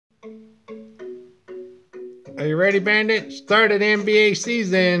Are you ready, Bandit? Start an NBA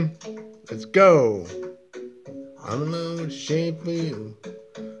season. Let's go. I'm in love with the shape of you.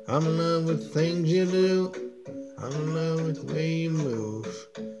 I'm in love with things you do. I'm in love with the way you move.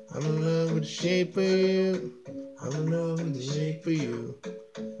 I'm in love with the shape of you. I'm in love with the shape of you.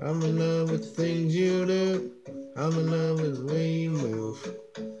 I'm in love with the things you do. I'm in love with the way you move.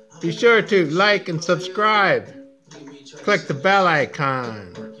 Be sure to like and subscribe. Click the bell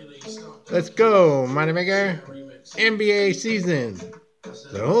icon. Let's go, Moneymaker. NBA season.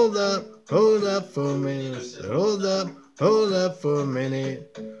 So hold up for a minute. So hold up for a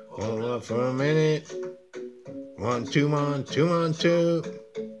minute. Hold up for a minute. 1, 2, 1, 2, 1, 2.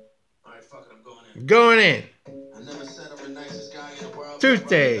 Going in.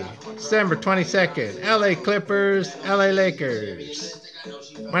 Tuesday, December 22nd. LA Clippers, LA Lakers.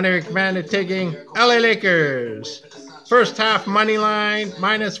 Money Bandit taking LA Lakers. First half money line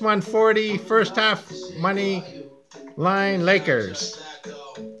minus 140. First half money line Lakers.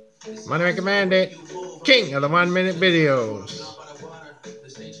 Money Bandit, king of the 1 minute videos.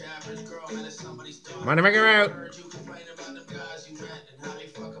 Moneymaker out.